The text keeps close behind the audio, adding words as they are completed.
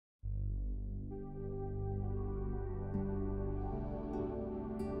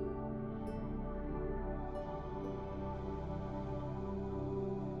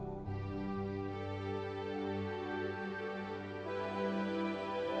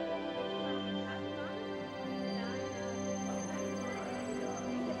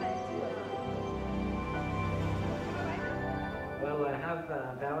have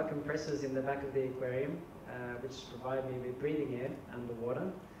boa compressors in the back of the aquarium, which provide me with breathing air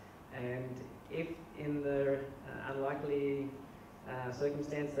underwater. And if in the unlikely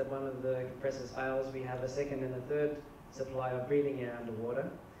circumstance that one of the compressors fails, we have a second and a third supply of breathing air underwater.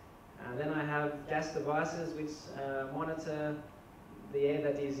 Then I have gas devices which monitor the air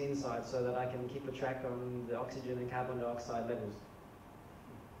that is inside, so that I can keep a track on the oxygen and carbon dioxide levels.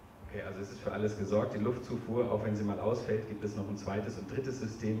 Okay, also es ist für alles gesorgt. Die Luftzufuhr, auch wenn sie mal ausfällt, gibt es noch ein zweites und drittes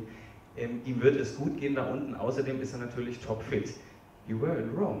System. Ihm wird es gut gehen da unten. Außerdem ist er natürlich topfit. You were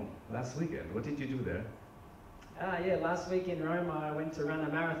in Rome last weekend. What did you do there? Yeah, last week in Rome I went to run a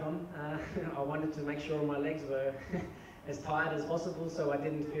marathon. I wanted to make sure my legs were as tired as possible, so I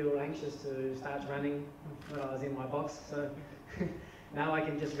didn't feel anxious to start running when I was in my box. So now I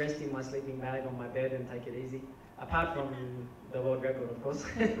can just rest in my sleeping bag on my bed and take it easy. Apart from the world record, of course.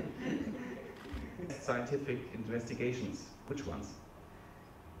 Scientific investigations, which ones?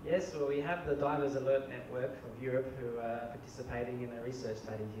 Yes, well, we have the Divers Alert Network of Europe who are participating in a research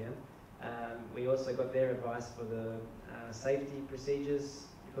study here. We also got their advice for the safety procedures,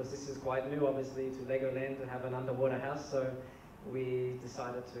 because this is quite new, obviously, to Legoland to have an underwater house, so we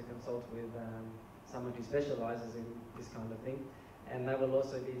decided to consult with someone who specialises in this kind of thing. And they will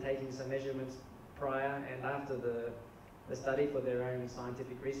also be taking some measurements prior and after the study for their own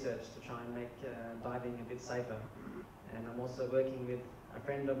scientific research to try and make diving a bit safer. And I'm also working with a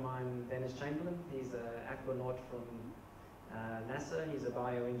friend of mine, Dennis Chamberlain. He's an aquanaut from NASA. He's a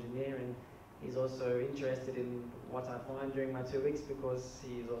bioengineer, and he's also interested in what I find during my 2 weeks, because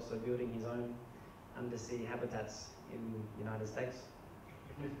he's also building his own undersea habitats in the United States.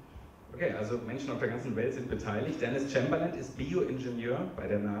 Okay, also Menschen auf der ganzen Welt sind beteiligt. Dennis Chamberlain ist Bioingenieur bei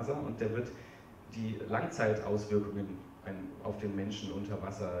der NASA und der wird die Langzeitauswirkungen auf den Menschen unter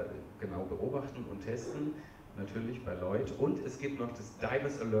Wasser genau beobachten und testen, natürlich bei Lloyd. Und es gibt noch das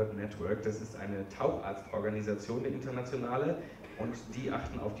Divers Alert Network, das ist eine Taucharztorganisation, eine internationale, und die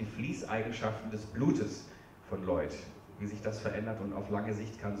achten auf die Fließeigenschaften des Blutes von Lloyd, wie sich das verändert, und auf lange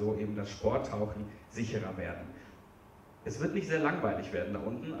Sicht kann so eben das Sporttauchen sicherer werden. Es wird nicht sehr langweilig werden da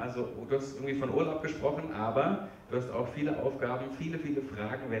unten, also du hast irgendwie von Urlaub gesprochen, aber du hast auch viele Aufgaben, viele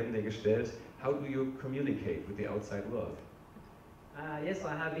Fragen werden dir gestellt. How do you communicate with the outside world? Yes,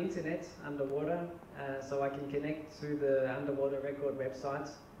 I have internet underwater, so I can connect through the underwater record website.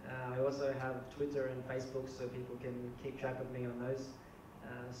 I also have Twitter and Facebook, so people can keep track of me on those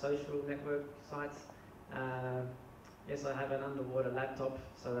social network sites. Yes, I have an underwater laptop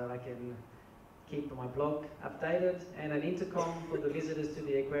so that I can keep my blog updated, and an intercom for the visitors to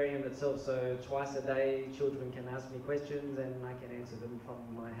the aquarium itself, so twice a day children can ask me questions and I can answer them from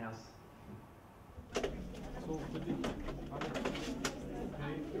my house.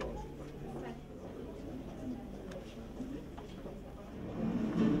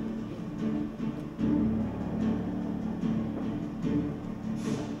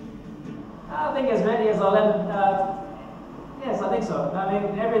 I think as many as I'll let yes, I think so. I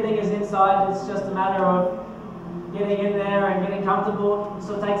mean, everything is inside. It's just a matter of getting in there and getting comfortable. This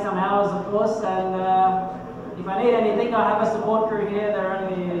will take some hours, of course, and if I need anything, I have a support crew here. They're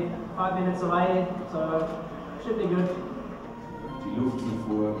only 5 minutes away, so should be good. Die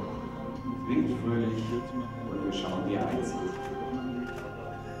Luftzufuhr winkt fröhlich und wir schauen, wie er einzieht.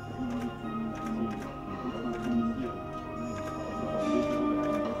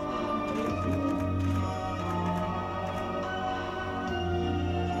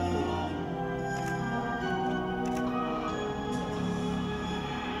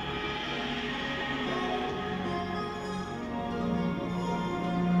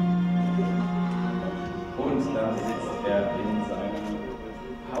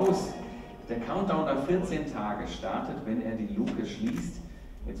 Der Countdown auf 14 Tage startet, wenn er die Luke schließt.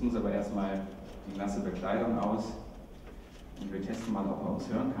 Jetzt muss aber erstmal die nasse Bekleidung aus und wir testen mal, ob er uns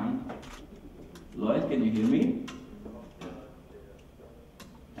hören kann. Lloyd, can you hear me?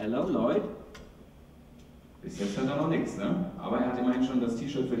 Hello, Lloyd? Bis jetzt hört er noch nichts, ne? Aber er hat immerhin schon das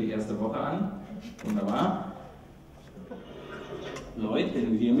T-Shirt für die erste Woche an. Wunderbar. Lloyd,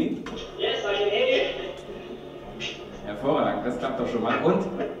 can you hear me? Yes, I can hear you. Hervorragend, das klappt doch schon mal. Und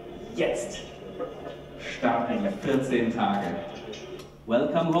jetzt starten die 14 Tage.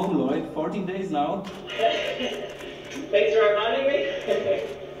 Welcome home, Lloyd. 14 days now. Thanks for reminding me.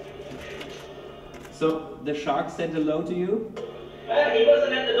 So, the shark said hello to you? He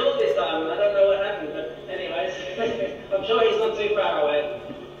wasn't at the door this time. I don't know what happened, but anyways, I'm sure he's not too far away.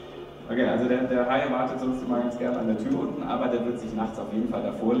 Okay, also der Hai wartet sonst immer ganz gerne an der Tür unten, aber der wird sich nachts auf jeden Fall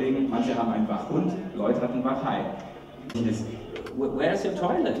davor legen. Manche haben einen Wachhund, Lloyd hat einen Wachhai. Where's your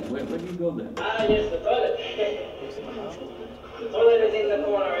toilet? Where do you go then? Yes, the toilet. The toilet is in the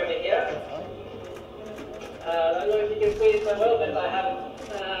corner over here. I don't know if you can see it so well, but I have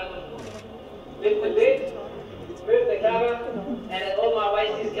lifted the lid, moved the cover, and all my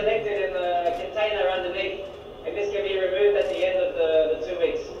waste is collected in the container underneath. And this can be removed at the end of the 2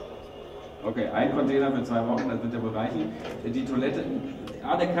 weeks. Okay, ein Container für 2 Wochen, das wird ja bereichen. Die Toilette,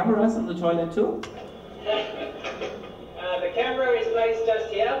 are there cameras in the toilet too? The camera is placed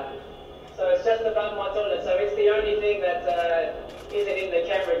just here, so it's just above my toilet, so it's the only thing that isn't in the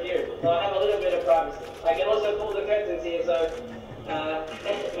camera view. So I have a little bit of privacy. I can also pull the curtains here, so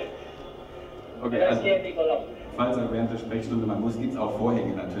okay, don't scare people off. Falls er während der Sprechstunde mal muss, gibt es auch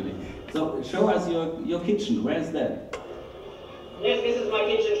Vorhänge natürlich. So, show us your kitchen. Where is that? Yes, this is my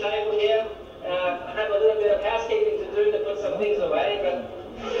kitchen table here. I have a little bit of housekeeping to do to put some things away, but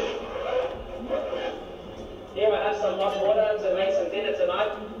here I have some hot water to make some dinner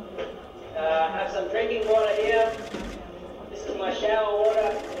tonight. I have some drinking water here. This is my shower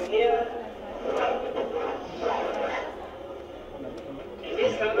water in here. In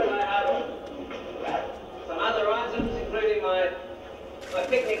this cupboard I have some other items, including my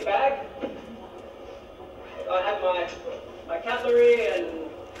picnic bag. I have my cutlery and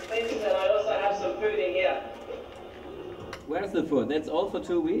things, and I also have some food in here. Where's the food? That's all for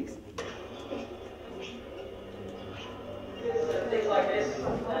 2 weeks? Things like this,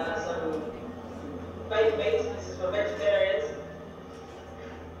 some baked meats, this is for vegetarians.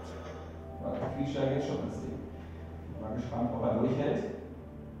 Fischer jetzt schon das Ding. Mal gespannt, ob er durchhält.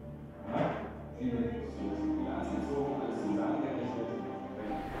 Ja, viele Glasgezogen, alles zusammengerechnet.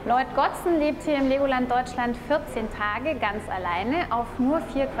 Lloyd Godson lebt hier im Legoland Deutschland 14 Tage ganz alleine auf nur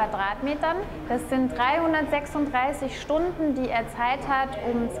 4 Quadratmetern. Das sind 336 Stunden, die er Zeit hat,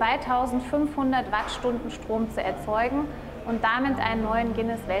 um 2500 Wattstunden Strom zu erzeugen und damit einen neuen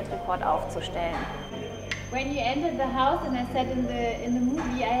Guinness-Weltrekord aufzustellen. When you entered the house, and I said in the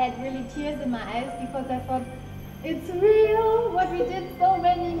movie, I had really tears in my eyes because I thought, it's real, what we did so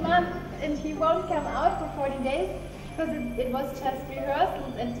many months, and he won't come out for 40 days. Because it was just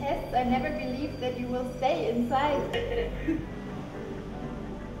rehearsals and tests. I never believed that you will stay inside.